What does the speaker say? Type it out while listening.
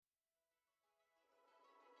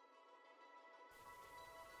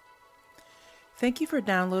Thank you for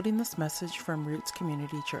downloading this message from Roots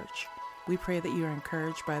Community Church. We pray that you are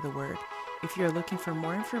encouraged by the word. If you are looking for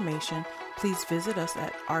more information, please visit us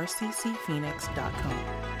at rccphoenix.com.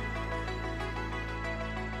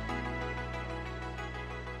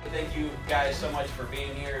 Thank you guys so much for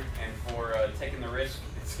being here and for taking the risk.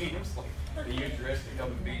 It seems like a huge risk to come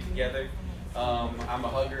and be together. I'm a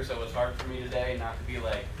hugger, so it's hard for me today not to be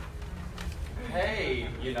like, hey,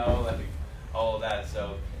 like all of that.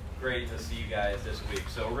 So great to see you guys this week.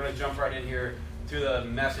 So we're going to jump right in here to the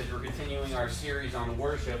message. We're continuing our series on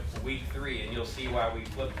worship, week 3, and you'll see why we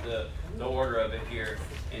flipped the order of it here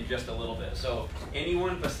in just a little bit. So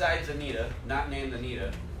anyone besides Anita, not named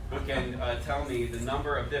Anita, who can tell me the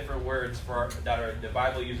number of different words that the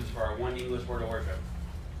Bible uses for our one English word of worship?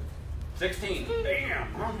 16. Bam!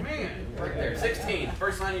 Oh man, right there. 16.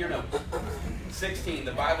 First line of your notes. 16.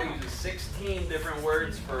 The Bible uses 16 different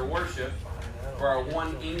words for worship for our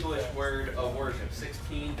one English word of worship.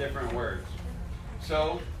 16 different words.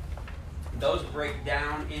 So those break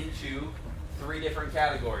down into 3 different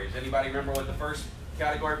categories. Anybody remember what the first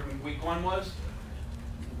category from week 1 was?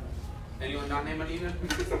 Anyone not named Anita?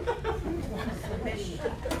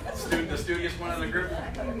 The studious one in the group?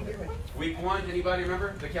 Week 1, anybody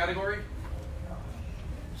remember the category?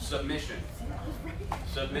 Submission.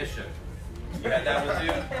 Submission. You had that one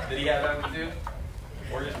too? Did he have that one too?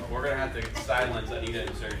 We're gonna have to silence Anita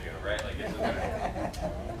and Sergio, right? Like it's okay.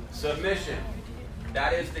 Submission.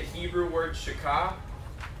 That is the Hebrew word shakah,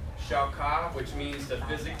 which means to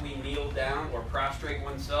physically kneel down or prostrate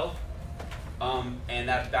oneself. And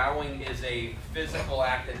that bowing is a physical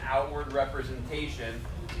act, an outward representation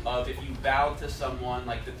of if you bow to someone,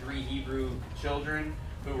 like the 3 Hebrew children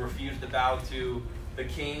who refused to bow to the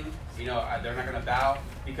king, they're not going to bow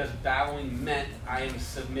because bowing meant I am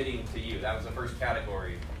submitting to you. That was the first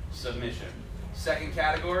category, submission. Second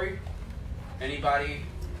category, anybody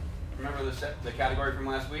remember the category from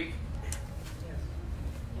last week?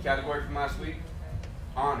 Category from last week?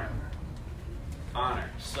 Honor. Honor.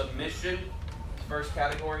 Submission, first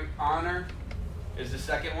category. Honor is the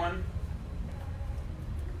second one.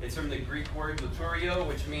 It's from the Greek word liturgio,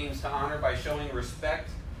 which means to honor by showing respect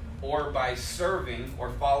or by serving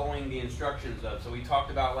or following the instructions of. So we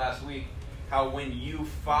talked about last week how when you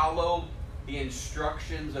follow the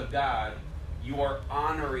instructions of God, you are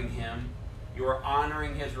honoring Him, you are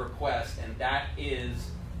honoring His request, and that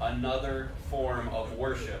is another form of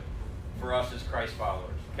worship for us as Christ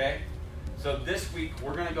followers, okay? So this week,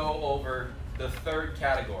 we're going to go over the third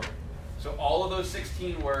category. So all of those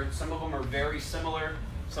 16 words, some of them are very similar.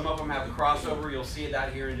 Some of them have a crossover. You'll see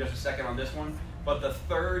that here in just a second on this one. But the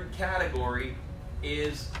third category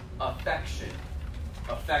is affection.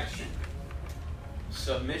 Affection.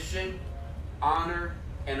 Submission, honor,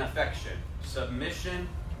 and affection. Submission,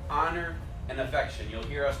 honor, and affection. You'll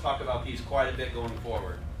hear us talk about these quite a bit going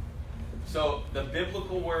forward. So the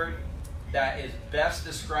biblical word that is best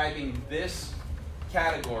describing this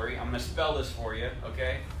category, I'm going to spell this for you,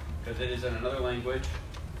 okay? Because it is in another language.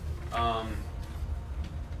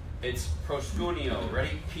 It's proskuneo.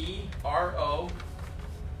 Ready? Proskuneo.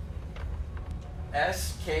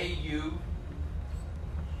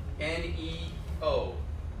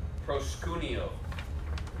 Proskuneo.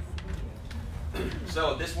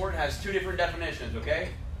 So this word has 2 different definitions, okay?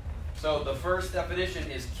 So the first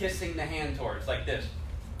definition is kissing the hand towards, like this.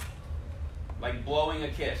 Like blowing a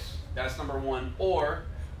kiss. That's number 1. Or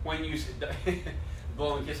when you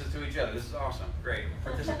blowing kisses to each other. This is awesome. Great.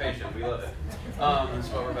 Participation. We love it. That's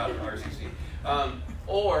what we're about at RCC.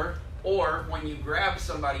 Or when you grab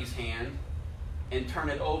somebody's hand and turn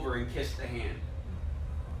it over and kiss the hand.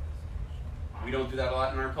 We don't do that a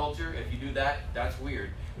lot in our culture. If you do that, that's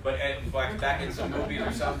weird. But back in some movies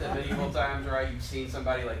or something, medieval times, right? You've seen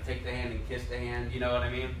somebody like take the hand and kiss the hand. You know what I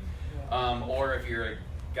mean? Or if you're a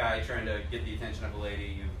guy trying to get the attention of a lady,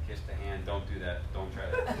 you kiss the hand. Don't do that. Don't try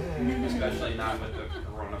that. Especially not with the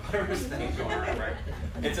coronavirus thing going on, right?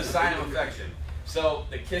 It's a sign of affection. So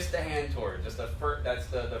the kiss the hand towards, that's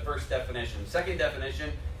the first definition. Second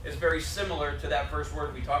definition is very similar to that first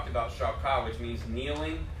word we talked about, shakah, which means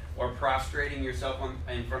kneeling or prostrating yourself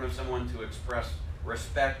in front of someone to express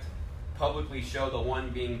respect, publicly show the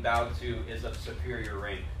one being bowed to is of superior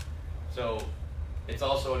rank. So it's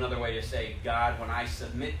also another way to say, God, when I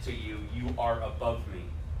submit to you, you are above me.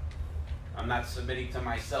 I'm not submitting to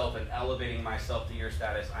myself and elevating myself to your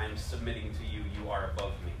status. I am submitting to you. You are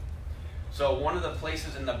above me. So one of the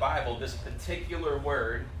places in the Bible this particular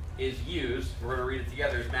word is used, we're going to read it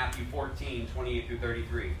together, is Matthew 14, 28 through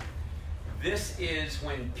 33. This is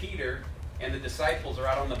when Peter and the disciples are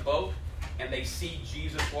out on the boat and they see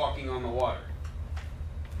Jesus walking on the water.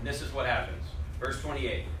 And this is what happens. Verse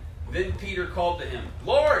 28. Then Peter called to him,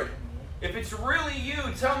 Lord, if it's really you,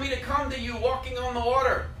 tell me to come to you walking on the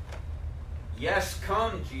water. Yes,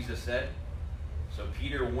 come, Jesus said. So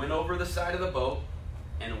Peter went over the side of the boat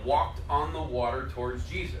and walked on the water towards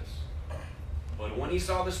Jesus. But when he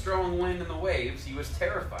saw the strong wind and the waves, he was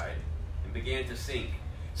terrified and began to sink.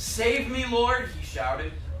 Save me, Lord, he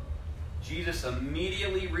shouted. Jesus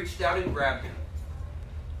immediately reached out and grabbed him.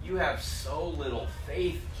 You have so little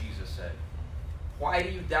faith, Jesus said. Why do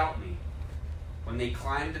you doubt me? When they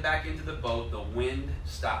climbed back into the boat, the wind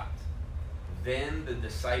stopped. Then the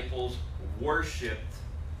disciples worshipped,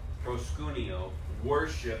 proskuneo,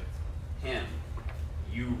 worshipped him.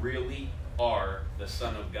 You really are the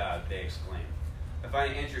Son of God, they exclaimed. I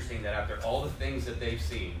find it interesting that after all the things that they've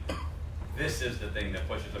seen, this is the thing that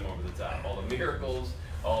pushes them over the top. All the miracles,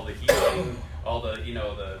 all the healing, all the,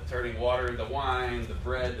 the turning water into wine, the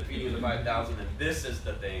bread, the feeding of the 5,000, and this is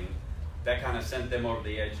the thing that kind of sent them over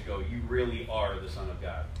the edge to go, you really are the Son of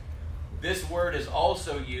God. This word is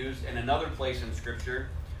also used in another place in Scripture,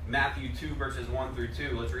 Matthew 2, verses 1 through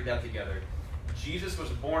 2. Let's read that together. Jesus was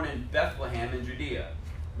born in Bethlehem in Judea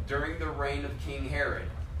during the reign of King Herod.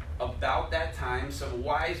 About that time, some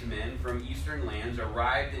wise men from eastern lands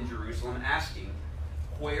arrived in Jerusalem asking,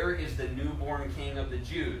 where is the newborn King of the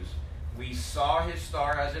Jews? We saw his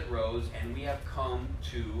star as it rose, and we have come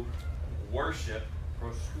to worship,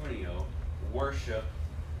 proskuneo, worship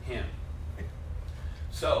him.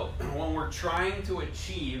 So, when we're trying to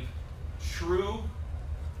achieve true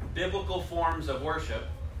biblical forms of worship,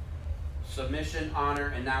 submission, honor,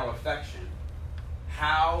 and now affection,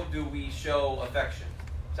 how do we show affection?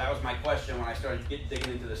 So that was my question when I started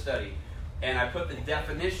digging into the study. And I put the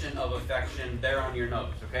definition of affection there on your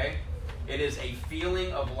notes, okay? It is a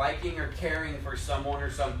feeling of liking or caring for someone or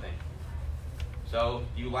something. So,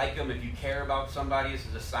 you like them, if you care about somebody, this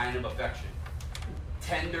is a sign of affection.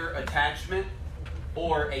 Tender attachment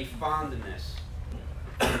or a fondness.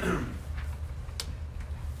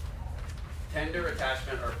 Tender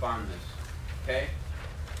attachment or fondness, okay?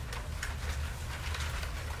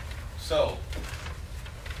 So,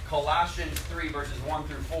 Colossians 3, verses 1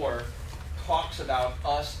 through 4, talks about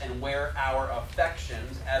us and where our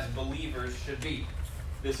affections as believers should be.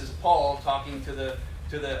 This is Paul talking to the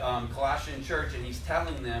Colossian church, and he's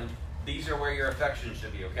telling them these are where your affections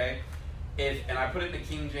should be, okay? And I put it in the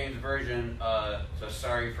King James Version, so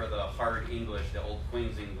sorry for the hard English, the old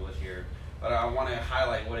Queen's English here, but I want to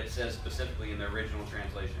highlight what it says specifically in the original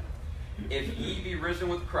translation. If ye be risen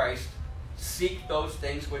with Christ, seek those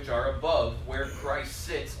things which are above, where Christ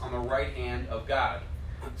sits on the right hand of God.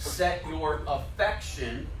 Set your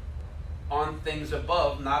affection on things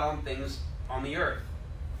above, not on things on the earth.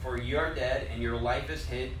 For you are dead, and your life is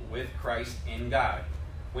hid with Christ in God.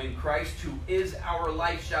 When Christ, who is our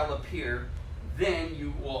life, shall appear, then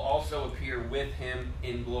you will also appear with him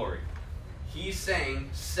in glory. He's saying,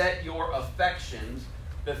 set your affections,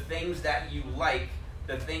 the things that you like,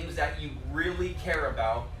 the things that you really care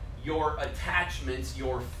about, your attachments,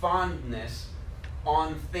 your fondness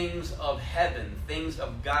on things of heaven, things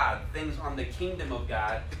of God, things on the kingdom of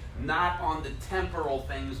God, not on the temporal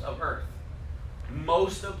things of earth.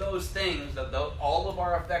 Most of those things, all of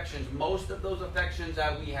our affections, most of those affections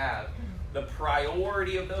that we have, the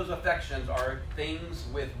priority of those affections are things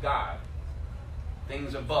with God,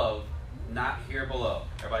 things above, not here below.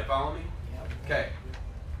 Everybody follow me? Okay.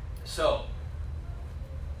 So,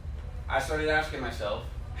 I started asking myself,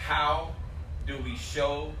 how do we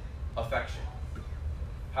show affection?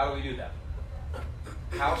 How do we do that?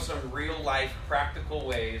 How some real life, practical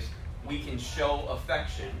ways we can show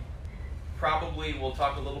affection. Probably we'll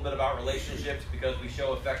talk a little bit about relationships because we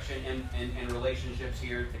show affection in relationships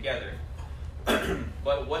here together.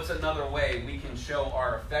 But what's another way we can show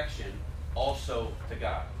our affection also to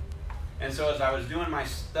God? And so as I was doing my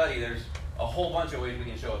study, there's a whole bunch of ways we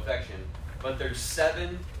can show affection, but there's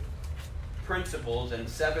 7 principles and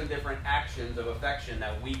 7 different actions of affection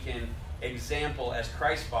that we can example as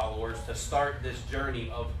Christ followers to start this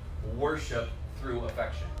journey of worship through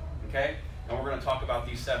affection. Okay? And we're going to talk about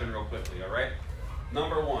these 7 real quickly, all right?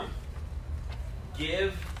 Number 1,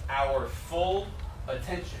 give our full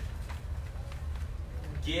attention.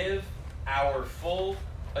 Give our full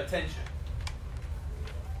attention.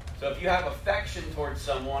 So if you have affection towards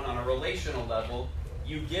someone on a relational level,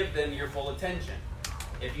 you give them your full attention.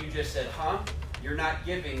 If you just said, you're not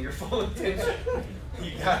giving your full attention.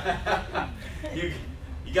 You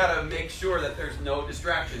gotta make sure that there's no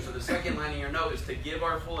distraction. So the second line in your note is to give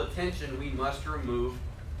our full attention, we must remove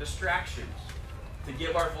distractions. To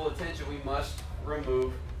give our full attention, we must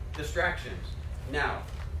remove distractions. Now,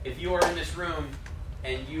 if you are in this room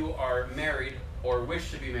and you are married or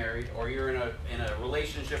wish to be married, or you're in a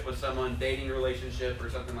relationship with someone, dating relationship or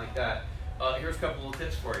something like that, here's a couple of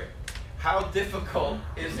tips for you. How difficult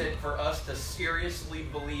is it for us to seriously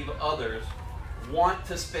believe others want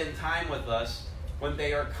to spend time with us when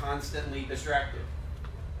they are constantly distracted?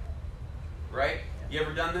 Right? You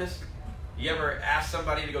ever done this? You ever ask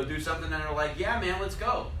somebody to go do something and they're like, yeah, man, let's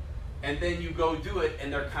go. And then you go do it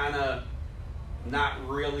and they're kind of not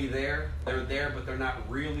really there. They're there, but they're not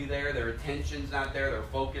really there. Their attention's not there. Their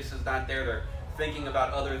focus is not there. They're thinking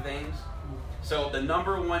about other things. So the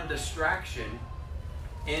number one distraction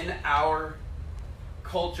in our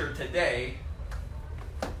culture today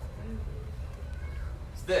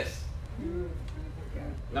is this.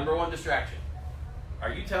 Number one distraction.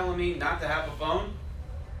 Are you telling me not to have a phone?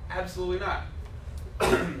 Absolutely not.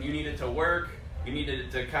 You need it to work. You need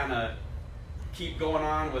it to kind of keep going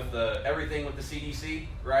on with everything with the CDC,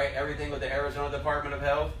 right? Everything with the Arizona Department of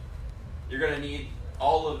Health. You're going to need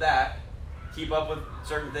all of that. Keep up with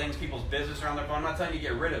certain things, people's business are on their phone. I'm not telling you to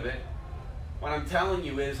get rid of it. What I'm telling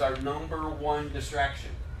you is our number one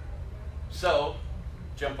distraction. So,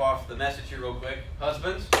 jump off the message here real quick.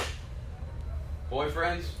 Husbands,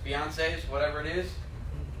 boyfriends, fiancés, whatever it is,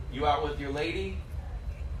 you out with your lady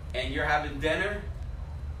and you're having dinner,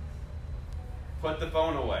 put the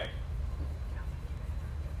phone away.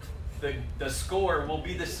 The score will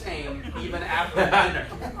be the same even after dinner.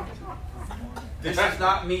 This is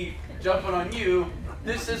not me jumping on you.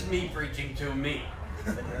 This is me preaching to me.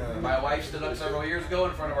 My wife stood up several years ago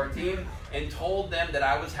in front of our team and told them that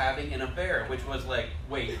I was having an affair, which was like,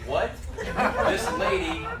 wait, what? This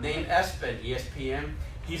lady named Espen, ESPN,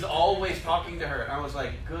 he's always talking to her. And I was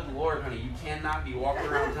like, good Lord, honey, you cannot be walking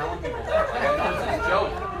around telling people that. Like, I know it's a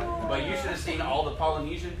joke, but you should have seen all the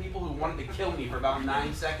Polynesian people who wanted to kill me for about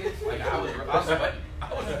 9 seconds. Like, I was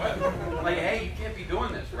sweating. Like, hey, you can't be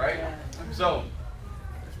doing this, right? So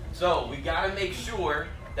we got to make sure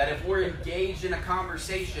that if we're engaged in a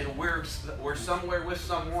conversation, we're somewhere with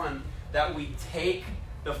someone, that we take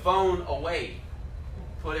the phone away.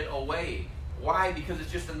 Put it away. Why? Because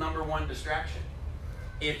it's just the number one distraction.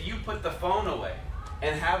 If you put the phone away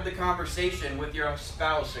and have the conversation with your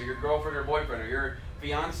spouse or your girlfriend or boyfriend or your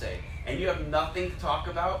fiance, and you have nothing to talk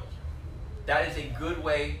about, that is a good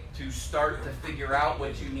way to start to figure out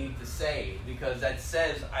what you need to say, because that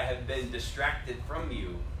says, I have been distracted from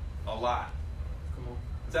you a lot.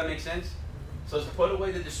 Does that make sense? So let's put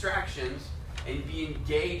away the distractions and be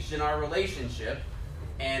engaged in our relationship,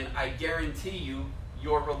 and I guarantee you,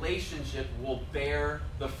 your relationship will bear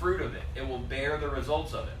the fruit of it. It will bear the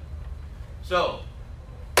results of it. So,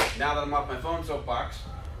 now that I'm off my phone soapbox,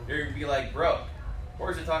 you're going to be like, bro,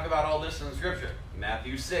 where does it talk about all this in the scripture?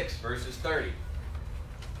 Matthew 6, verses 30.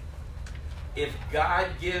 If God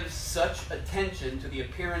gives such attention to the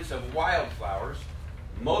appearance of wildflowers,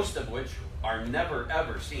 most of which are never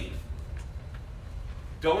ever seen,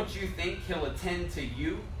 don't you think he'll attend to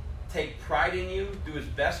you, take pride in you, do his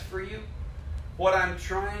best for you? What I'm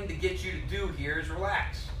trying to get you to do here is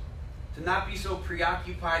relax. To not be so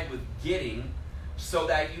preoccupied with getting so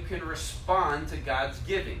that you can respond to God's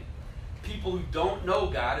giving. People who don't know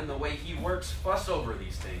God and the way he works fuss over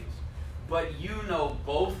these things. But you know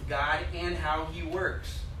both God and how he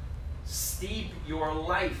works. Steep your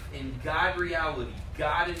life in God reality,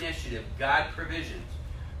 God initiative, God provisions.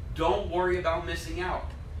 Don't worry about missing out.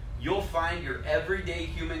 You'll find your everyday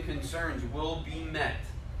human concerns will be met.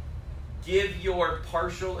 Give your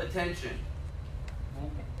partial attention.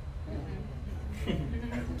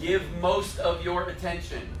 Give most of your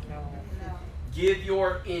attention. Give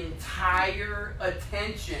your entire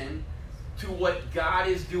attention to what God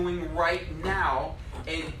is doing right now,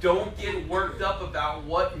 and don't get worked up about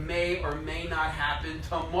what may or may not happen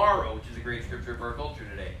tomorrow, which is a great scripture for our culture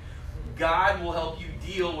today. God will help you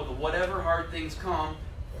deal with whatever hard things come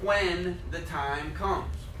when the time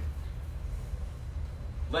comes.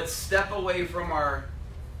 Let's step away from our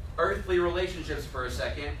earthly relationships for a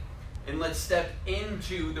second, and let's step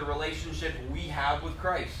into the relationship we have with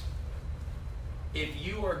Christ. If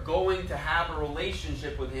you are going to have a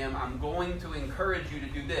relationship with him, I'm going to encourage you to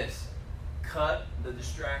do this. Cut the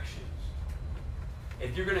distractions.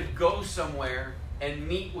 If you're going to go somewhere and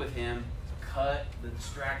meet with him, cut the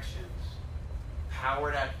distractions.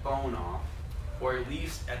 Power that phone off, or at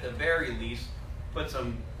least, at the very least, put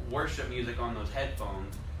some worship music on those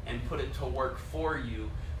headphones and put it to work for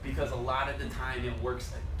you, because a lot of the time it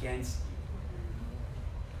works against you.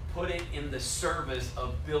 Put it in the service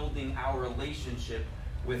of building our relationship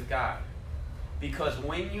with God. Because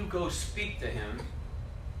when you go speak to him,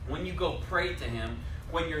 when you go pray to him,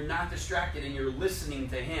 when you're not distracted and you're listening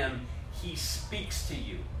to him, He speaks to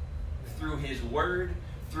you through his word,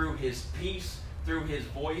 through his peace, through his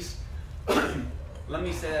voice. Let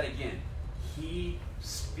me say that again. He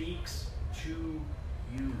speaks to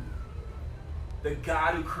you. The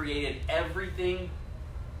God who created everything,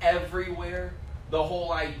 everywhere, the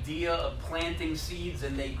whole idea of planting seeds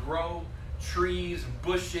and they grow, trees,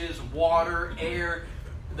 bushes, water, air,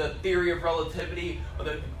 the theory of relativity,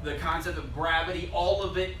 the concept of gravity, all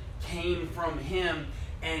of it came from him,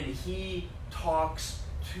 and he talks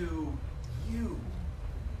to you.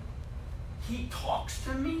 He talks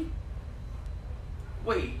to me?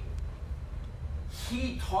 Wait,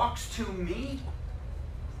 he talks to me?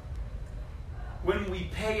 When we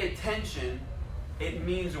pay attention, it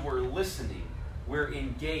means we're listening, we're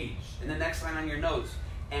engaged. And the next line on your notes,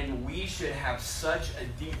 and we should have such a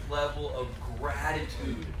deep level of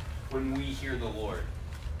gratitude when we hear the Lord.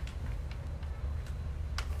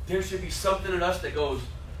 There should be something in us that goes,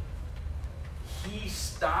 he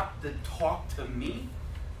stopped to talk to me,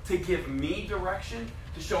 to give me direction,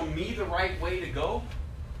 to show me the right way to go.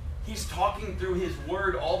 He's talking through his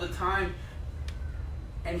word all the time,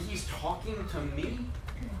 and he's talking to me.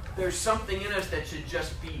 There's something in us that should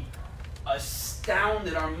just be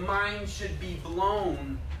astounded. Our mind should be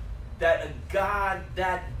blown that a God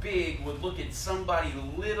that big would look at somebody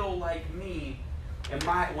little like me, and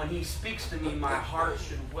when he speaks to me, my heart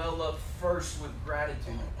should well up first with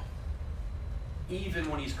gratitude, even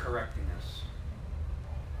when he's correcting us.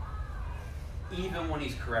 Even when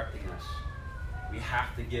he's correcting us, we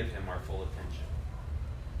have to give him our full attention.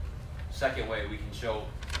 Second way we can show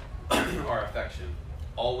our affection: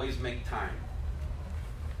 always make time.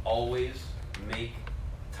 Always make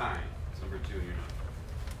time. That's number 2 in your note.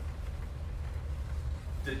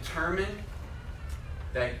 Determine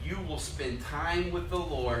that you will spend time with the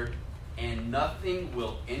Lord and nothing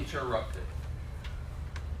will interrupt it.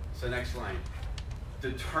 So next line.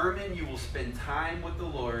 Determine you will spend time with the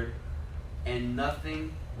Lord and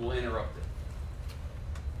nothing will interrupt it.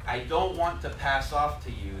 I don't want to pass off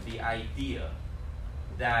to you the idea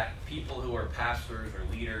that people who are pastors or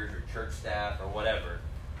leaders or church staff or whatever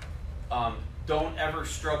don't ever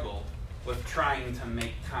struggle with trying to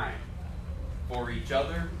make time for each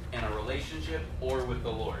other in a relationship or with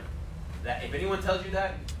the Lord. That if anyone tells you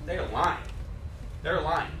that, they're lying. They're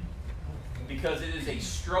lying. Because it is a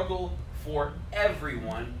struggle for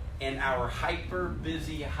everyone in our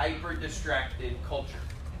hyper-busy, hyper-distracted culture.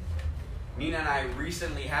 Nina and I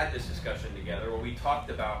recently had this discussion together where we talked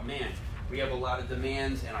about, we have a lot of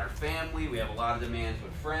demands in our family, we have a lot of demands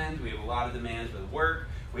with friends, we have a lot of demands with work,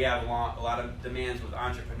 we have a lot of demands with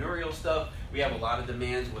entrepreneurial stuff, we have a lot of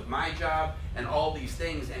demands with my job, and all these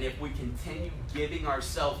things. And if we continue giving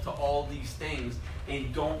ourselves to all these things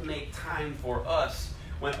and don't make time for us,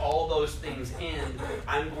 when all those things end,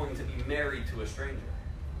 I'm going to be married to a stranger.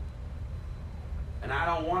 And I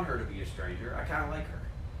don't want her to be a stranger. I kind of like her.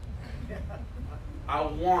 I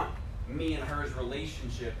want me and her's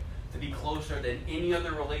relationship to be closer than any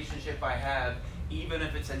other relationship I have, even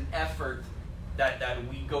if it's an effort that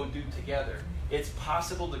we go do together. It's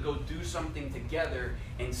possible to go do something together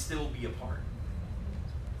and still be apart.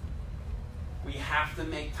 We have to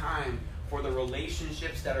make time for the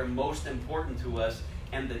relationships that are most important to us,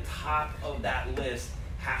 and the top of that list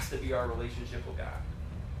has to be our relationship with God.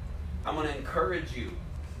 I'm going to encourage you,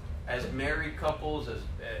 as married couples, as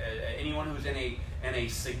anyone who's in a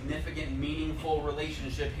significant, meaningful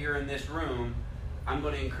relationship here in this room, I'm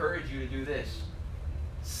going to encourage you to do this.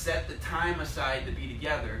 Set the time aside to be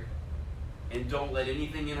together, and don't let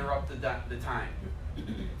anything interrupt the time. If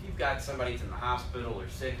you've got somebody that's in the hospital or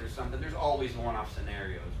sick or something, there's always one-off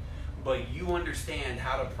scenarios. But you understand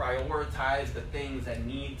how to prioritize the things that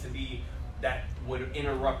would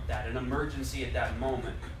interrupt that, an emergency at that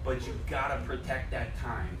moment. But you've got to protect that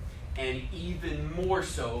time. And even more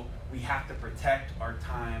so, we have to protect our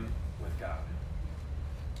time with God.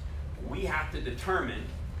 We have to determine,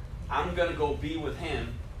 I'm going to go be with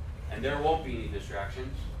him, and there won't be any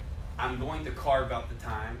distractions. I'm going to carve out the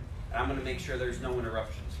time, and I'm going to make sure there's no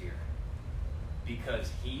interruptions here. Because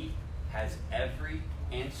he has every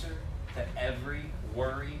answer to every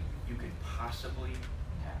worry you could possibly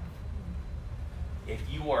have. If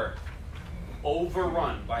you are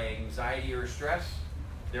overrun by anxiety or stress,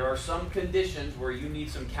 there are some conditions where you need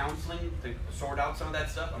some counseling to sort out some of that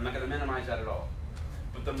stuff. I'm not going to minimize that at all.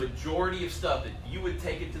 But the majority of stuff, if you would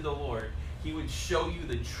take it to the Lord, he would show you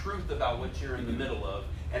the truth about what you're in the middle of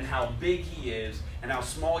and how big he is and how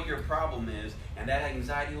small your problem is, and that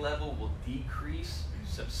anxiety level will decrease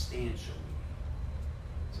substantially.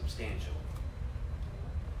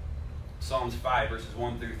 Psalms 5, verses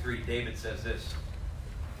 1 through 3, David says this: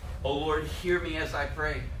 O Lord, hear me as I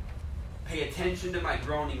pray. Pay attention to my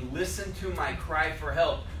groaning. Listen to my cry for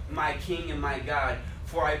help, my King and my God,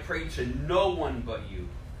 for I pray to no one but you.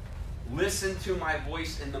 Listen to my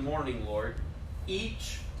voice in the morning, Lord.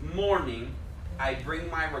 Each morning I bring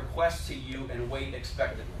my request to you and wait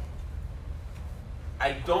expectantly.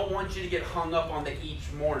 I don't want you to get hung up on the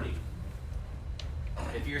each morning.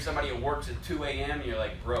 If you're somebody who works at 2 a.m., you're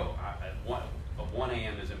like, bro, 1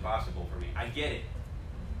 a.m. is impossible for me. I get it.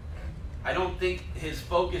 I don't think his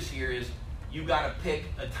focus here is you got to pick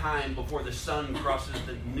a time before the sun crosses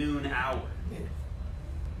the noon hour.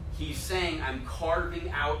 He's saying, I'm carving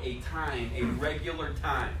out a time, a regular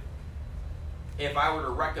time. If I were to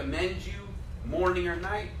recommend you morning or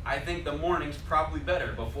night, I think the morning's probably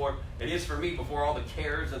better. Before it is for me, before all the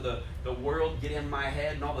cares of the world get in my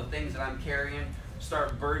head and all the things that I'm carrying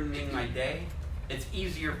start burdening my day. It's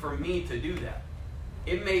easier for me to do that.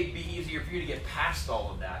 It may be easier for you to get past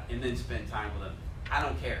all of that and then spend time with him. I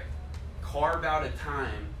don't care. Carve out a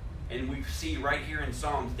time, and we see right here in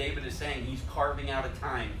Psalms, David is saying he's carving out a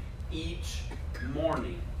time each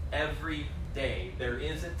morning, every day. There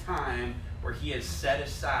is a time where he has set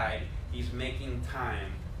aside, he's making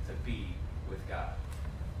time to be with God.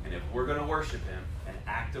 And if we're going to worship him, an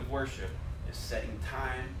act of worship is setting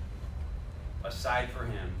time aside for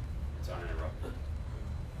him. It's uninterrupted.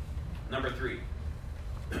 Number 3,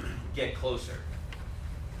 get closer.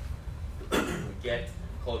 Get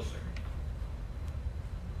closer.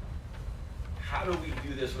 How do we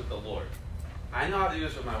do this with the Lord? I know how to do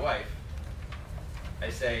this with my wife. I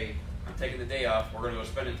say, I'm taking the day off, we're going to go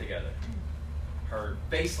spend it together. Her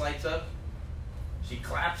face lights up. She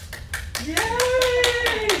claps. Yay!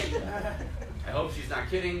 I hope she's not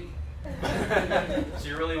kidding.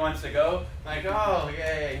 She really wants to go. Like, oh,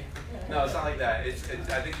 yay. No, it's not like that. I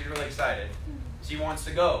think she's really excited. She wants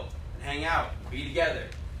to go and hang out, be together.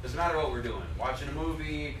 Doesn't matter what we're doing. Watching a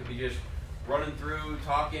movie, it could be just running through,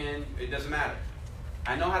 talking. It doesn't matter.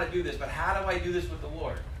 I know how to do this, but how do I do this with the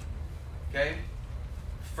Lord? Okay?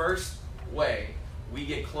 First way we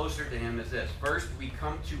get closer to him is this. First, we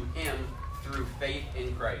come to him through faith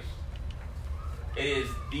in Christ. It is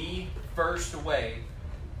the first way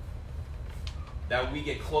that we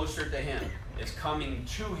get closer to him. It's coming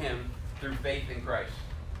to him through faith in Christ.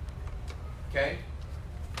 Okay?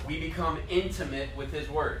 We become intimate with his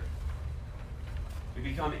word. We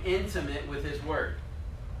become intimate with his word.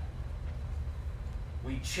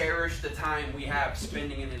 We cherish the time we have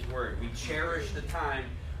spending in his word. We cherish the time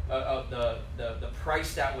of the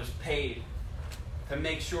price that was paid to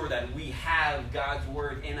make sure that we have God's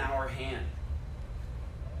word in our hand.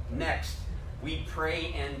 Next, we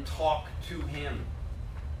pray and talk to him.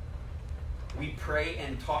 We pray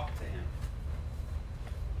and talk to him.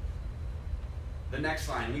 The next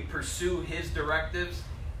line, we pursue his directives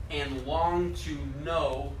and long to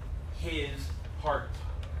know his heart.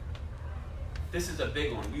 This is a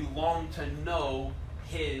big one. We long to know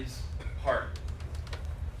his heart.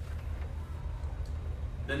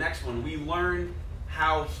 The next one, we learn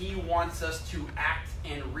how he wants us to act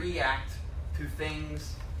and react to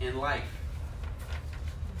things in life.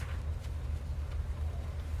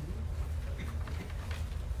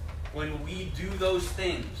 When we do those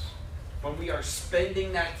things, when we are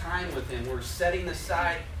spending that time with him, we're setting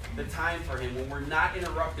aside the time for him, when we're not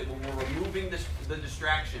interrupted, when we're removing the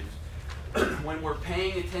distractions, when we're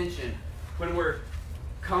paying attention, when we're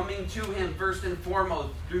coming to him first and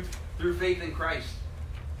foremost through faith in Christ.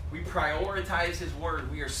 We prioritize his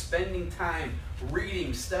word. We are spending time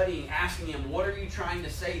reading, studying, asking him, what are you trying to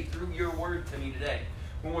say through your word to me today?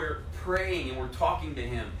 When we're praying and we're talking to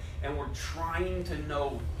him and we're trying to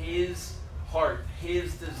know his heart,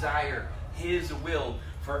 his desire, his will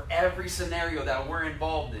for every scenario that we're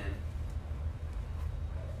involved in,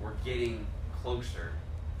 we're getting closer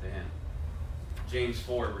to him. James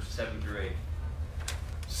 4, verses 7 through 8.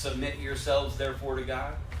 Submit yourselves, therefore, to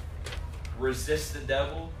God. Resist the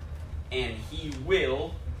devil, and he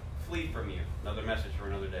will flee from you. Another message for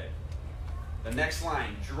another day. The next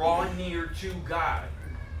line, draw near to God.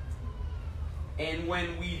 And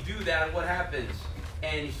when we do that, what happens?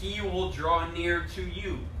 And he will draw near to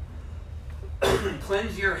you.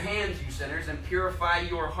 Cleanse your hands, you sinners, and purify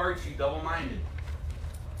your hearts, you double-minded.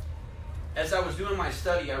 As I was doing my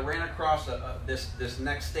study, I ran across this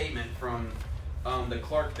next statement from the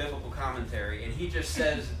Clark Biblical Commentary, and he just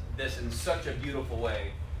says this in such a beautiful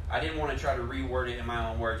way. I didn't want to try to reword it in my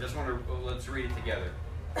own words. Let's read it together.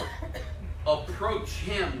 Approach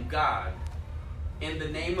him, God, in the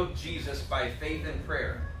name of Jesus by faith and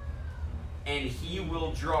prayer, and he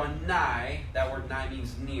will draw nigh. That word nigh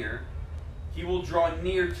means near. He will draw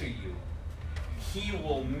near to you. He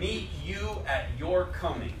will meet you at your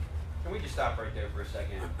coming. Can we just stop right there for a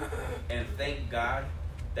second and thank God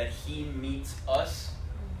that He meets us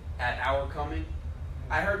at our coming?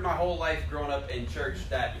 I heard my whole life growing up in church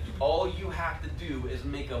that all you have to do is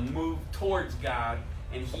make a move towards God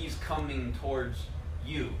and He's coming towards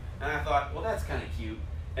you. And I thought, well, that's kind of cute.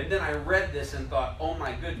 And then I read this and thought, oh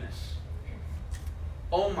my goodness.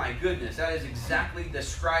 Oh my goodness, that is exactly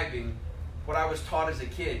describing what I was taught as a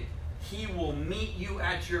kid. He will meet you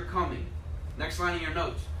at your coming. Next line in your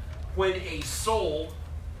notes. When a soul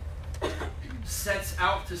sets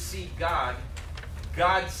out to seek God,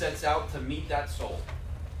 God sets out to meet that soul.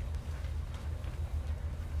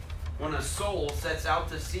 When a soul sets out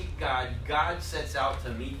to seek God, God sets out to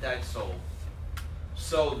meet that soul.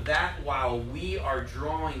 So that while we are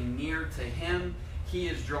drawing near to Him, He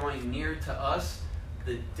is drawing near to us.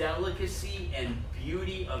 The delicacy and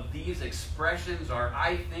beauty of these expressions are,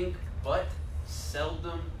 I think, but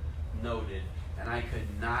seldom noted. And I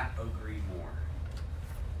could not agree more.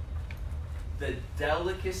 The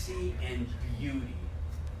delicacy and beauty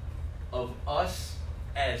of us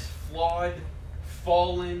as flawed,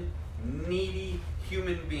 fallen, needy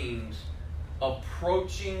human beings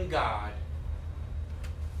approaching God,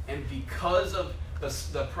 and because of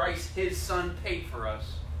the price His Son paid for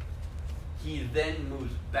us, He then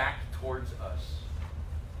moves back towards us.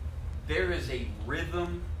 There is a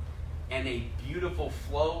rhythm and a beautiful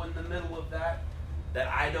flow in the middle of that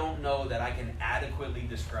I don't know that I can adequately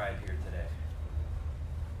describe here today.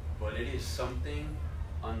 But it is something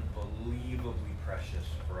unbelievably precious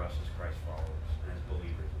for us as Christ followers and as believers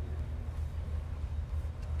in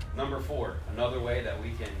Him. Number 4, another way that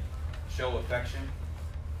we can show affection.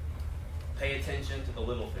 Pay attention to the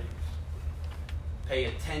little things. Pay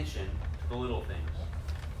attention to the little things.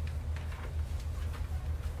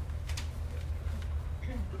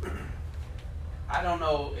 I don't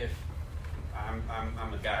know if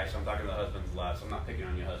I'm a guy, so I'm talking to the husbands a lot, so I'm not picking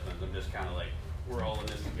on you husbands. I'm just kind of like, we're all in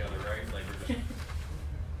this together, right? Like we're just,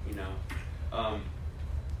 you know.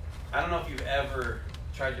 I don't know if you've ever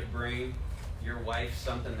tried to bring your wife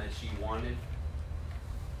something that she wanted,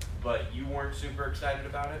 but you weren't super excited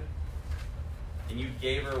about it, and you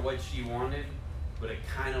gave her what she wanted, but it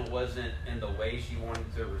kind of wasn't in the way she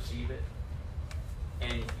wanted to receive it,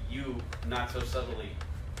 and you, not so subtly,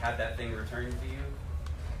 had that thing returned to you,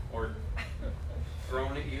 or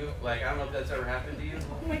thrown at you. Like, I don't know if that's ever happened to you.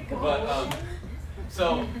 Oh my God.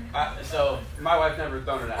 But, so my wife never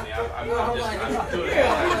thrown it at me. I'm doing it.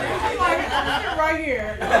 I'm like, right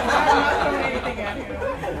here. I'm not throwing anything at you.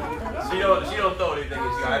 She don't throw anything at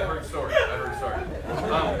you. I've heard stories.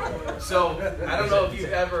 So I don't know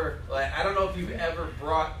if you've ever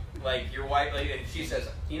brought like your wife. Like she says,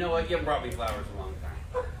 you know what? You haven't brought me flowers in a long time.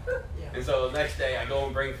 Yeah. And so the next day I go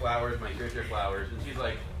and bring flowers, my sister flowers, and she's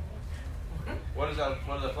like, what are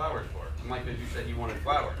the flowers for? I'm like, because you said you wanted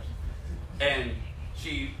flowers. And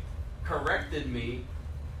she corrected me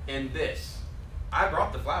in this. I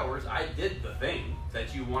brought the flowers. I did the thing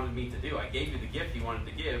that you wanted me to do. I gave you the gift you wanted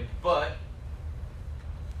to give, but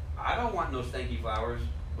I don't want no stanky flowers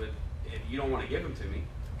if you don't want to give them to me.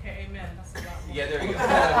 Okay, amen. That's a lot more. Yeah, there you go.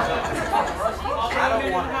 I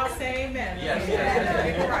don't want to say amen. Yes.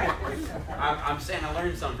 Right. I'm saying I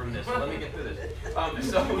learned something from this, so let me get through this.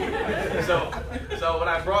 So when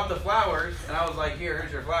I brought the flowers, and I was like,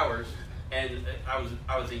 here's your flowers, and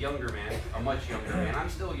I was a younger man, a much younger man. I'm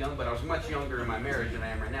still young, but I was much younger in my marriage than I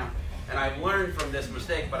am right now. And I've learned from this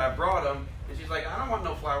mistake, but I brought them, and she's like, I don't want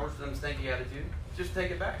no flowers for them stanky attitude. Just take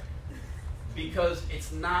it back. Because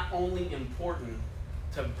it's not only important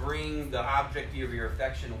to bring the object of your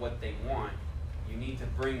affection what they want, you need to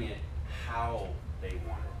bring it how they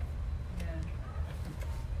want it. Amen.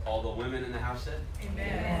 All the women in the house said?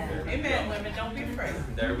 Amen. Amen, women. Don't be afraid.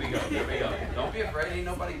 There we go. Don't be afraid. Ain't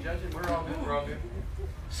nobody judging. We're all good.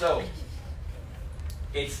 So,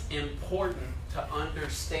 it's important to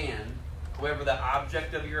understand whoever the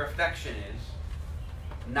object of your affection is,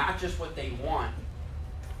 not just what they want,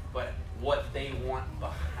 but what they want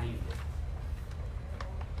behind it.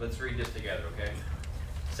 Let's read this together, okay?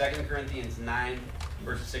 2 Corinthians 9,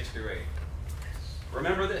 verses 6 through 8.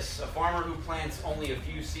 Remember this, a farmer who plants only a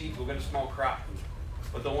few seeds will get a small crop,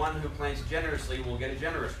 but the one who plants generously will get a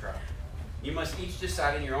generous crop. You must each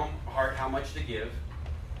decide in your own heart how much to give,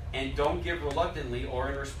 and don't give reluctantly or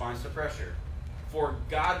in response to pressure. For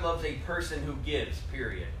God loves a person who gives,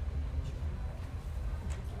 period.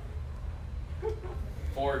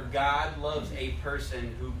 For God loves a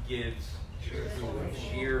person who gives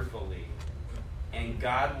cheerfully. And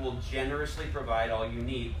God will generously provide all you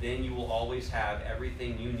need. Then you will always have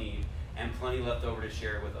everything you need and plenty left over to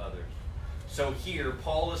share with others. So here,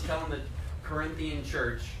 Paul is telling the Corinthian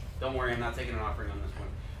church, don't worry, I'm not taking an offering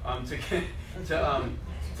on this one,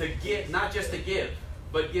 to give, not just to give,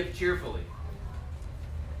 but give cheerfully.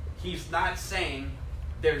 He's not saying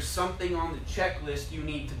there's something on the checklist you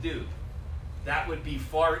need to do. That would be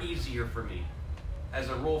far easier for me as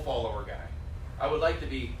a rule follower guy. I would like to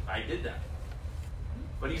be, I did that.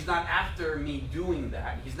 But he's not after me doing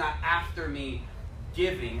that. He's not after me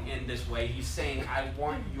giving in this way. He's saying, I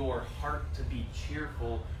want your heart to be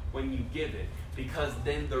cheerful when you give it. Because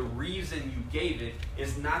then the reason you gave it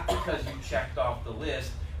is not because you checked off the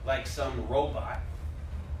list like some robot.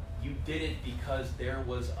 You did it because there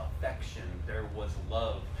was affection, there was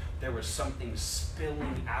love, there was something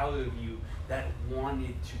spilling out of you that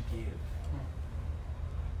wanted to give.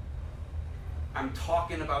 I'm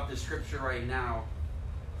talking about the scripture right now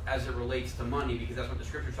as it relates to money because that's what the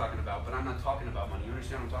scripture's talking about, but I'm not talking about money. You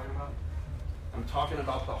understand what I'm talking about? I'm talking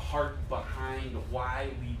about the heart behind why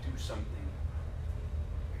we do something.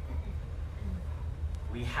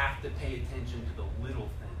 We have to pay attention to the little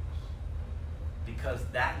things because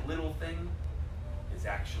that little thing is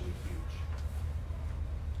actually huge.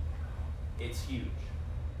 It's huge.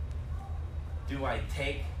 Do I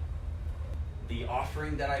take the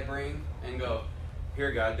offering that I bring and go,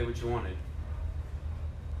 here, God, do what you wanted?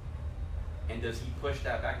 And does he push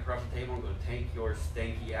that back across the table and go, take your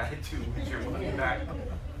stanky attitude with your money back?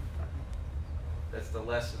 That's the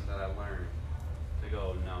lesson that I learned. To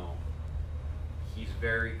go, no. He's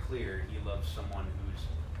very clear he loves someone who's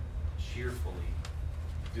cheerfully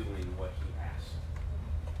doing what he asks.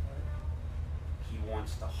 He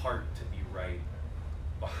wants the heart to be right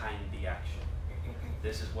behind the action.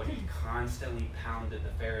 This is what he constantly pounded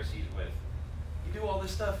the Pharisees with. You do all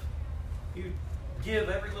this stuff. You give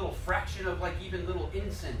every little fraction of like even little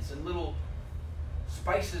incense and little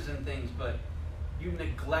spices and things, but you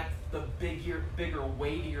neglect the bigger,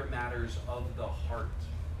 weightier matters of the heart.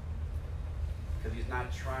 Because he's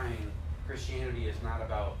not trying, Christianity is not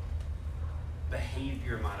about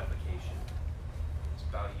behavior modification. It's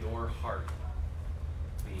about your heart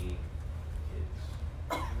being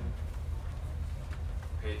his.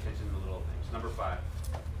 Pay attention to the little things. Number 5.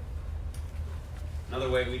 Another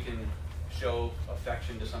way we can show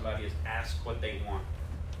affection to somebody is ask what they want.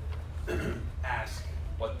 Ask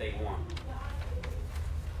what they want.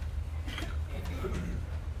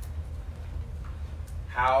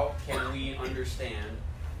 How can we understand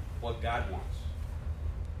what God wants?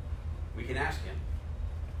 We can ask him.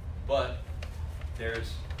 But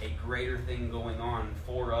there's a greater thing going on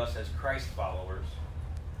for us as Christ followers.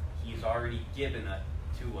 He's already given it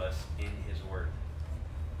to us in his word.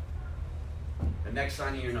 The next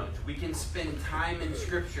sign of your notes. We can spend time in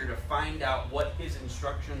Scripture to find out what his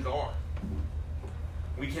instructions are.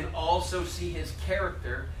 We can also see his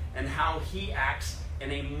character and how he acts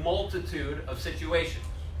in a multitude of situations.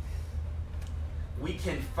 We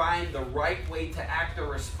can find the right way to act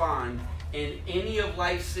or respond in any of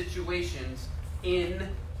life's situations in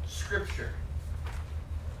Scripture.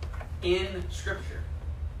 In Scripture.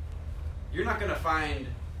 You're not going to find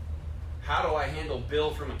how do I handle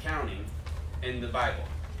bill from accounting in the Bible.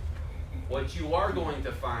 What you are going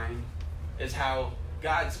to find is how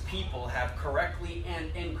God's people have correctly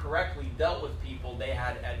and incorrectly dealt with people they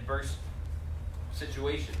had adverse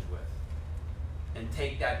situations with. And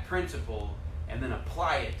take that principle and then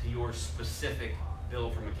apply it to your specific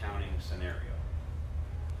bill from accounting scenario.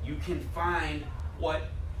 You can find what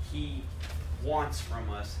he wants from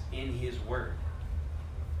us in his word.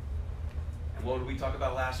 And what did we talk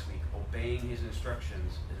about last week? Obeying his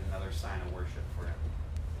instructions is another sign of worship for him.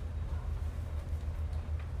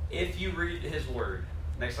 If you read his word,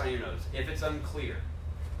 next on your notes, if it's unclear,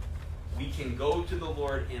 we can go to the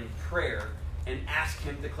Lord in prayer and ask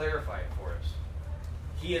him to clarify it for us.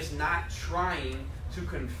 He is not trying to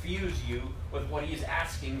confuse you with what he's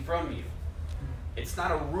asking from you. It's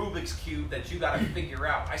not a Rubik's Cube that you got to figure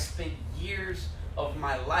out. I spent years of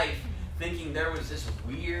my life thinking there was this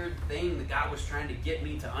weird thing that God was trying to get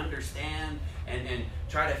me to understand and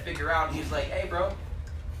try to figure out. And he's like, hey, bro,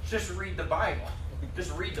 just read the Bible.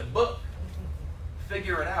 Just read the book.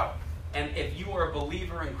 Figure it out. And if you are a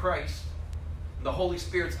believer in Christ, the Holy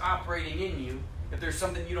Spirit's operating in you, if there's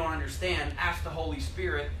something you don't understand, ask the Holy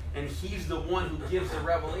Spirit, and he's the one who gives the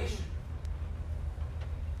revelation.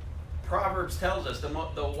 Proverbs tells us the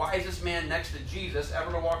wisest man next to Jesus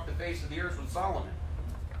ever to walk the face of the earth was Solomon.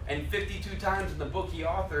 And 52 times in the book he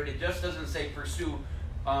authored, it just doesn't say pursue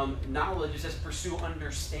knowledge, it says pursue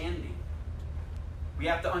understanding. We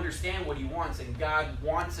have to understand what he wants, and God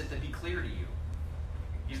wants it to be clear to you.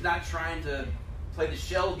 He's not trying to play the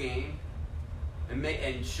shell game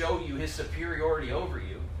and show you his superiority over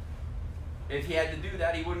you. If he had to do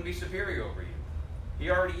that, he wouldn't be superior over you. He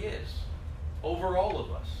already is, over all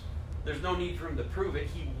of us. There's no need for him to prove it.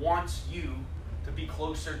 He wants you to be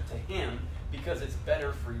closer to him because it's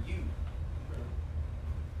better for you.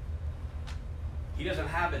 He doesn't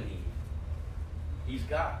have a need. He's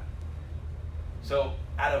God. So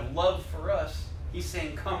out of love for us, he's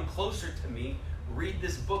saying, come closer to me, read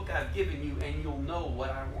this book I've given you, and you'll know what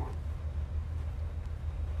I want.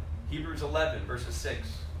 Hebrews 11, verses 6.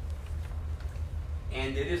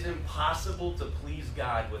 And it is impossible to please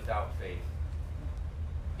God without faith.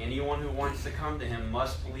 Anyone who wants to come to him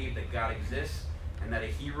must believe that God exists and that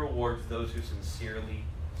he rewards those who sincerely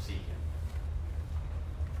seek him.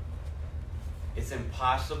 It's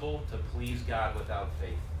impossible to please God without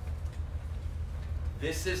faith.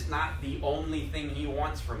 This is not the only thing he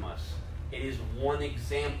wants from us. It is one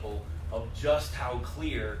example of just how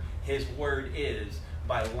clear his word is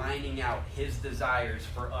by lining out his desires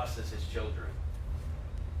for us as his children.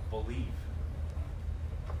 Believe.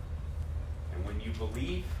 And when you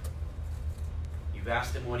believe, you've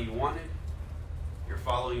asked him what he wanted, you're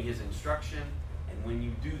following his instruction, and when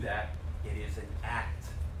you do that, it is an act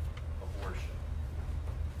of worship.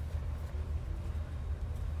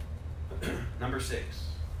 Number 6,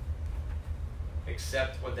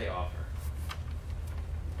 accept what they offer.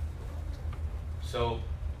 So,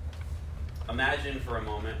 imagine for a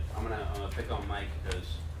moment, I'm gonna pick on Mike because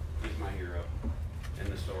he's my hero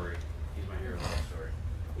in the story. He's my hero in the story.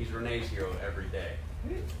 He's Renee's hero every day.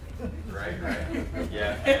 Right?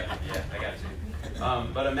 Yeah, I got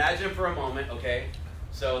you. But imagine for a moment, okay,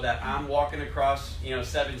 so that I'm walking across,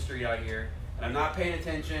 7th Street out here, and I'm not paying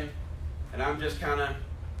attention, and I'm just kind of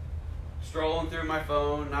strolling through my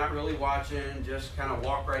phone, not really watching, just kind of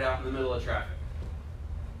walk right out in the middle of traffic.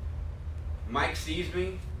 Mike sees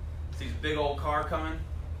me, sees a big old car coming,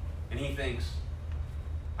 and he thinks,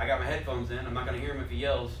 I got my headphones in, I'm not going to hear him if he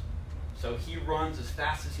yells. So he runs as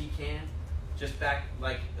fast as he can, just back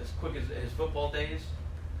like as quick as his football days.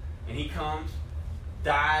 And he comes,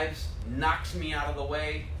 dives, knocks me out of the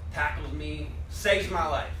way, tackles me, saves my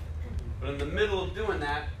life. But in the middle of doing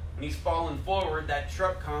that, when he's falling forward, that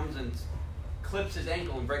truck comes and clips his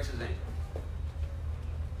ankle and breaks his ankle.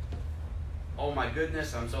 Oh my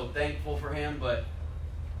goodness, I'm so thankful for him, but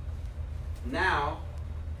now,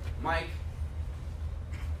 Mike,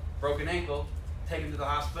 broken ankle, take him to the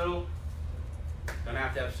hospital, gonna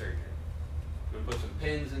have to have surgery. I'm gonna put some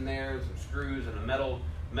pins in there, some screws, and a metal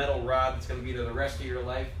rod that's gonna be there the rest of your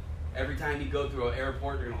life. Every time you go through an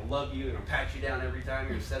airport, they're gonna love you, they're gonna pat you down every time,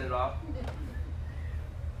 you're gonna set it off.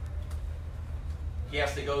 He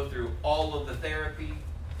has to go through all of the therapy,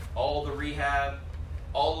 all the rehab,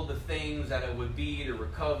 all of the things that it would be to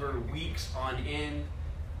recover weeks on end.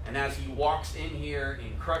 And as he walks in here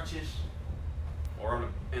in crutches, or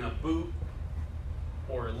in a boot,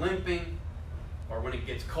 or limping, or when it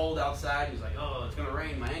gets cold outside, he's like, oh, it's going to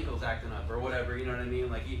rain, my ankle's acting up, or whatever, you know what I mean?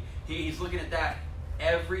 Like he's looking at that.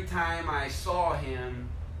 Every time I saw him,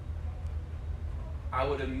 I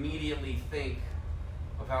would immediately think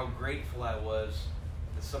of how grateful I was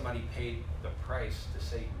that somebody paid the price to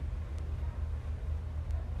save me.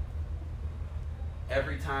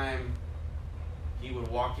 Every time he would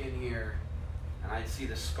walk in here and I'd see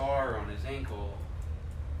the scar on his ankle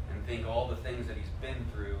and think all the things that he's been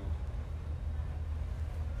through,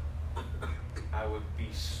 I would be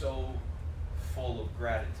so full of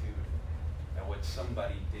gratitude at what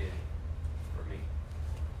somebody did for me.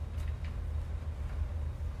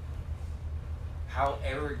 How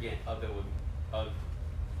arrogant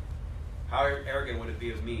would it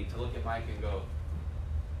be of me to look at Mike and go,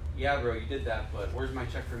 yeah, bro, you did that, but where's my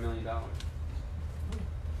check for $1 million?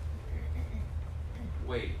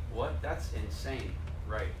 Wait, what? That's insane.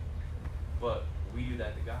 Right. But we do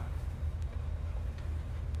that to God.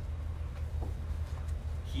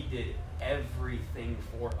 He did everything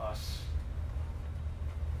for us.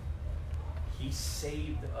 He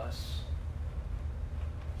saved us.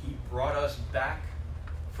 He brought us back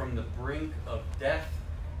from the brink of death.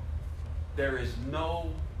 There is no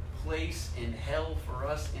place in hell for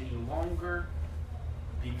us any longer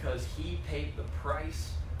because he paid the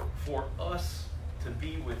price for us to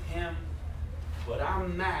be with him. But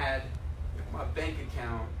I'm mad if my bank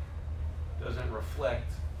account doesn't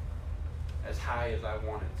reflect as high as I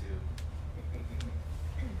want it to.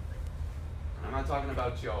 And I'm not talking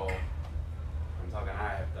about y'all. I'm talking I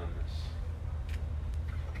have done this.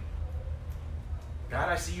 God,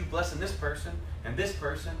 I see you blessing this person and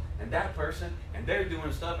that person, and they're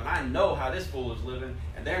doing stuff, and I know how this fool is living,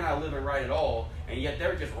 and they're not living right at all, and yet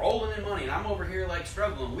they're just rolling in money, and I'm over here like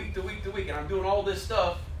struggling week to week to week, and I'm doing all this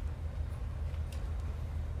stuff.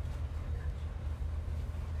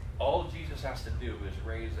 All Jesus has to do is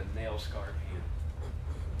raise a nail-scarred hand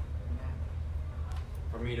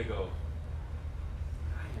for me to go,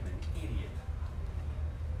 I am an idiot.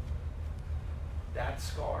 That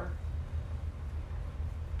scar,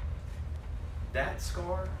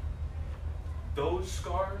 those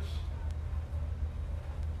scars,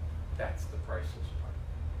 that's the priceless part.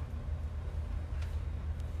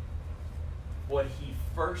 What he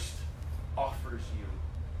first offers you,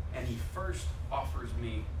 and he first offers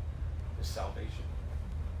me, is salvation.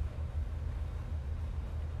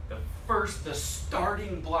 The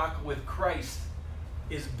starting block with Christ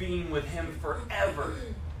is being with him forever.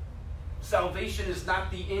 Salvation is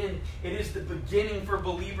not the end. It is the beginning for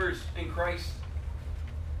believers in Christ.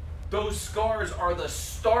 Those scars are the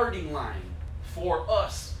starting line for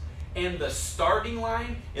us. And the starting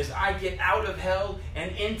line is I get out of hell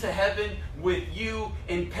and into heaven with you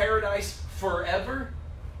in paradise forever.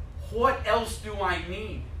 What else do I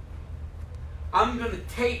need? I'm going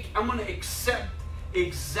to accept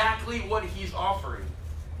exactly what he's offering.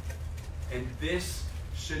 And this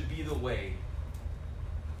should be the way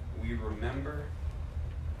we remember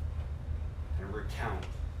and recount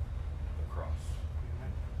the cross.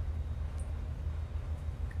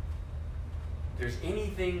 If there's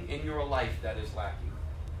anything in your life that is lacking,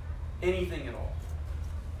 anything at all,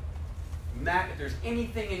 Matt, if there's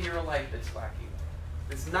anything in your life that's lacking,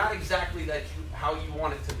 it's not exactly how you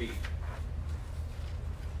want it to be.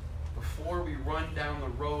 Before we run down the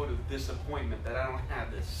road of disappointment that I don't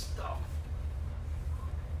have this stuff,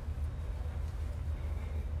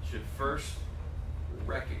 should first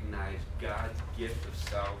recognize God's gift of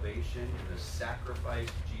salvation and the sacrifice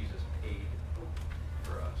Jesus paid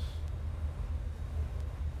for us.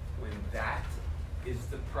 When that is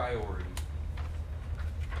the priority,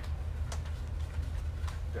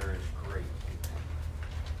 there is great contentment.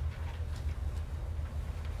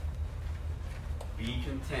 Be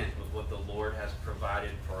content with what the Lord has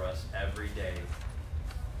provided for us every day,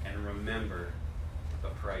 and remember the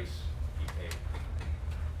price he paid.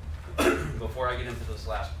 Before I get into this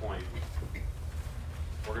last point,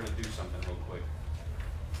 we're going to do something real quick.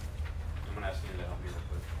 I'm going to ask you to help me real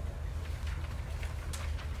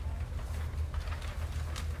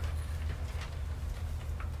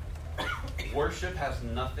quick. Worship has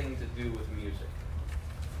nothing to do with music.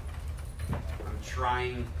 I'm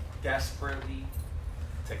trying desperately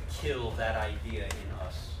to kill that idea in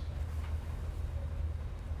us.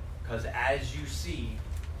 Because as you see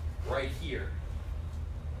right here,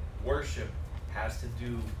 worship has to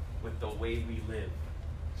do with the way we live.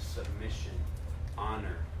 Submission,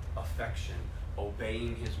 honor, affection,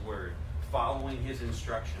 obeying his word, following his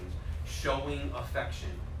instructions, showing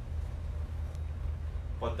affection.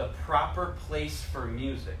 But the proper place for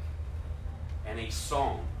music and a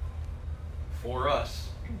song for us,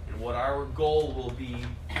 and what our goal will be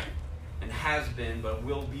and has been but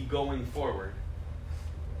will be going forward,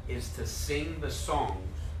 is to sing the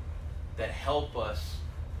songs that help us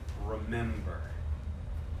remember.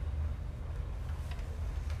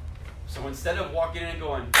 So instead of walking in and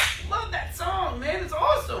going, love that song, man, it's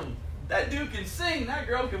awesome. That dude can sing, that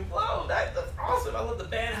girl can blow. That's awesome. I love the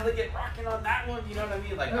band, how they get rocking on that one. You know what I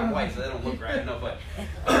mean? Like, I'm white, so they don't look right, no, but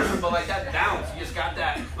like that bounce, you just got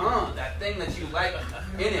that thing that you like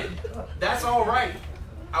in it. That's all right.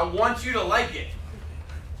 I want you to like it.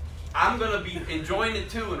 I'm going to be enjoying it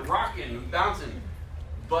too and rocking and bouncing.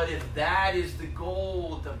 But if that is the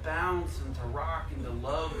goal, to bounce and to rock and to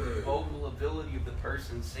love the vocal ability of the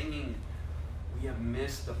person singing, we have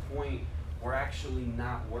missed the point. We're actually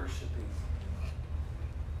not worshiping.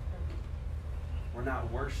 We're not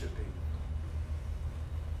worshiping.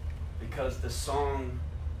 Because the song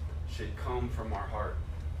should come from our heart.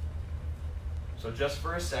 So just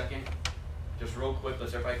for a second, just real quick,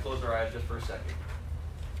 let's everybody close our eyes just for a second.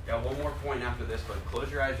 Got one more point after this, but close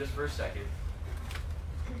your eyes just for a second.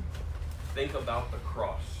 Think about the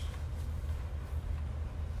cross.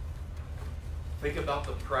 Think about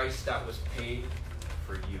the price that was paid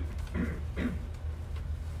for you.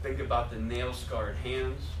 Think about the nail-scarred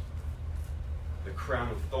hands, the crown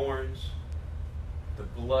of thorns, the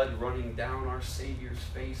blood running down our Savior's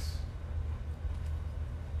face.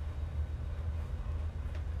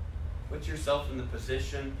 Put yourself in the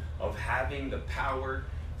position of having the power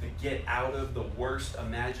to get out of the worst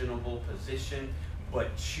imaginable position,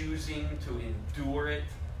 but choosing to endure it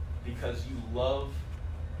because you love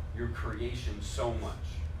your creation so much.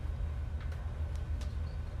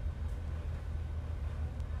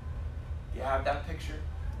 You have that picture?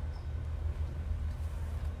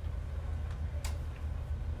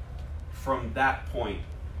 From that point,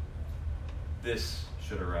 this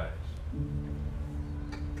should arise.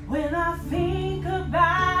 When I think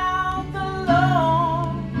about the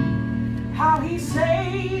Lord, how He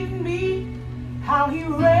saved me, how He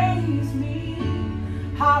raised me,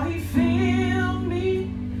 how He filled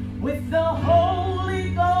me with the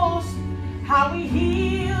Holy Ghost, how He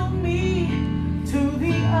healed me to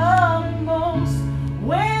the utmost.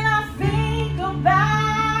 When I think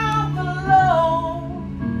about the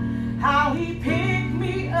Lord, how He picked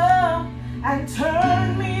me up and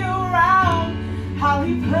turned me around, how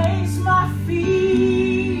He placed my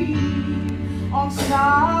feet on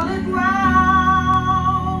solid ground,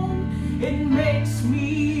 it makes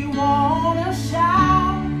me wanna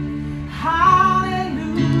shout,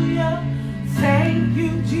 hallelujah, thank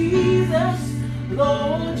you, Jesus,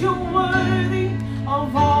 Lord, you're worthy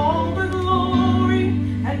of all the glory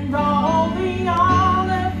and all the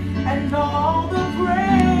honor and all the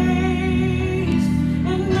praise.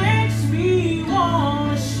 It makes me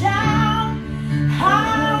wanna shout,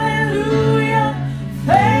 hallelujah,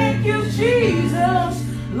 thank you, Jesus,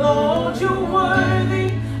 Lord, you're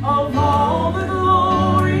worthy of all the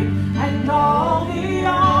glory and all the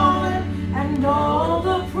honor and all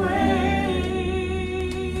the praise.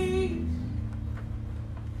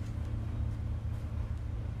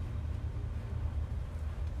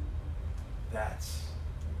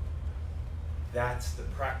 That's the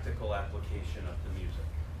practical application of the music.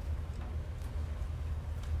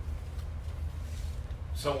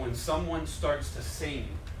 So when someone starts to sing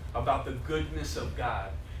about the goodness of God,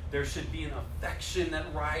 there should be an affection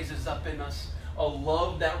that rises up in us, a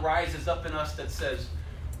love that rises up in us that says,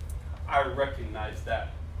 I recognize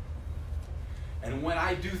that. And when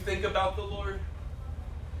I do think about the Lord,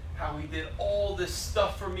 how He did all this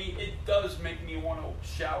stuff for me, it does make me want to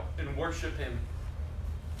shout and worship Him.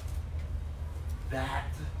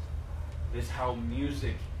 That is how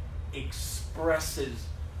music expresses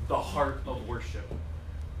the heart of worship.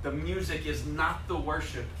 The music is not the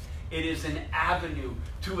worship. It is an avenue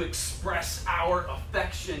to express our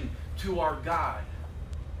affection to our God.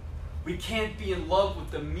 We can't be in love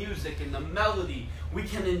with the music and the melody. We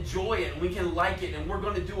can enjoy it and we can like it, and we're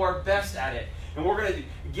going to do our best at it. And we're going to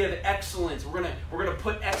give excellence. We're going to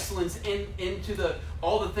put excellence into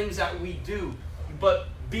all the things that we do. But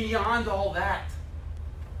beyond all that,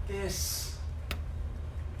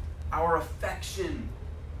 our affection,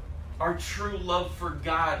 our true love for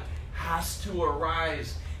God has to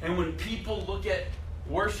arise. And when people look at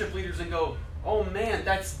worship leaders and go, oh man,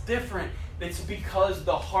 that's different, it's because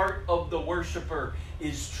the heart of the worshiper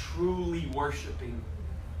is truly worshiping.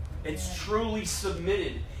 It's truly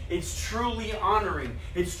submitted. It's truly honoring.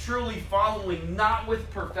 It's truly following, not with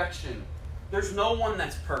perfection. There's no one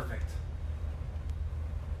that's perfect.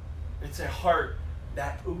 It's a heart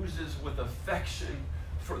that oozes with affection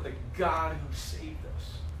for the God who saved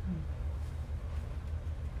us.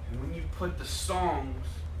 And when you put the songs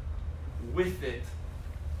with it,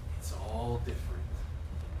 it's all different.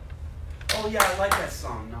 Oh yeah, I like that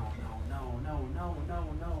song. No.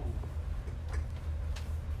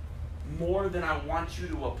 More than I want you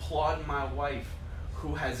to applaud my wife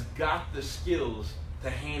who has got the skills to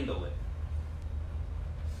handle it.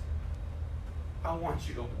 I want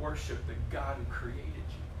you to worship the God who created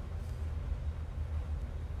you.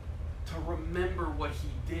 To remember what He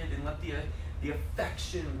did and let the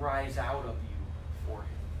affection rise out of you for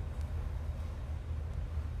Him.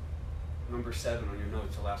 Number 7 on your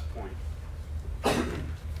notes, the last point.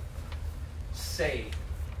 Say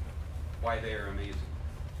why they are amazing.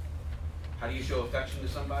 How do you show affection to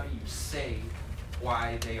somebody? You say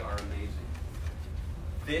why they are amazing.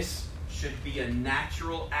 This should be a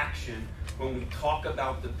natural action when we talk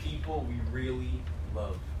about the people we really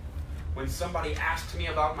love. When somebody asks me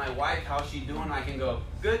about my wife, how's she doing, I can go,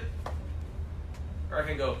 good. Or I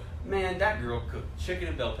can go, man, that girl cooked chicken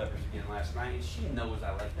and bell peppers again last night, and she knows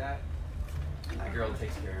I like that. That girl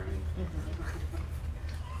takes care of me.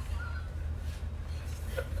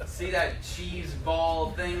 See that cheese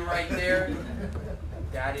ball thing right there?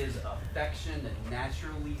 That is affection that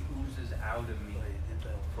naturally oozes out of me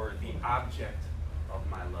for the object of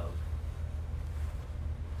my love.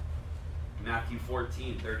 Matthew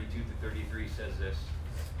 14, 32-33 says this.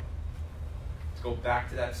 Let's go back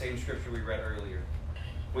to that same scripture we read earlier.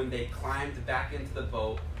 When they climbed back into the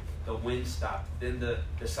boat, the wind stopped. Then the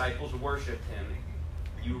disciples worshiped Him.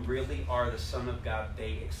 You really are the Son of God,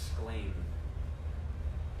 they exclaimed.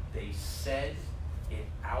 They said it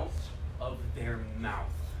out of their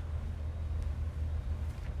mouth.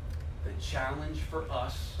 The challenge for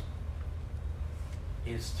us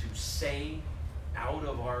is to say out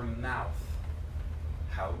of our mouth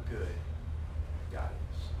how good God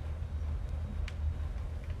is.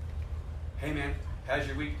 Hey man, how's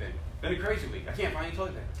your week been? Been a crazy week. I can't find any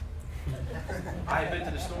toilet paper. I have been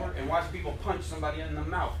to the store and watched people punch somebody in the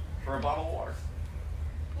mouth for a bottle of water.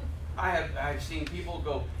 I've seen people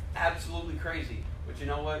go absolutely crazy. But you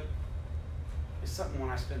know what? It's something when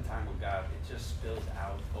I spend time with God, it just spills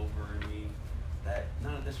out over me that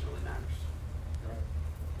none of this really matters.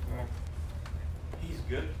 Right. He's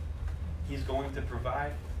good. He's going to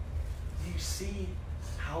provide. Do you see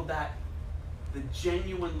how that the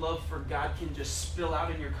genuine love for God can just spill out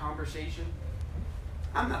in your conversation?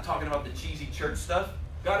 I'm not talking about the cheesy church stuff.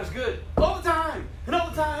 God is good all the time, and all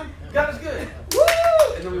the time, God is good.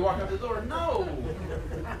 Woo! And then we walk out the door. No.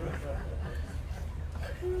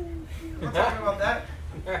 I'm not talking about that.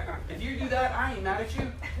 If you do that, I ain't mad at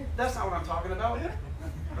you. That's not what I'm talking about.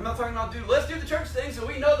 I'm not talking about, dude, let's do the church thing so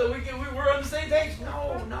we know that we're on the same page.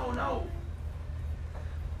 No.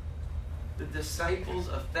 The disciples'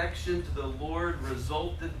 affection to the Lord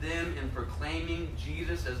resulted them in proclaiming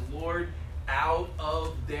Jesus as Lord out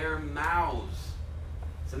of their mouths.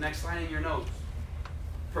 It's the next line in your notes.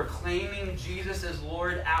 Proclaiming Jesus as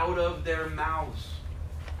Lord out of their mouths.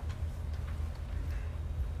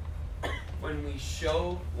 When we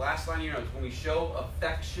show, last line in your notes, when we show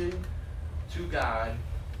affection to God,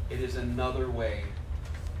 it is another way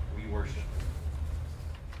we worship Him.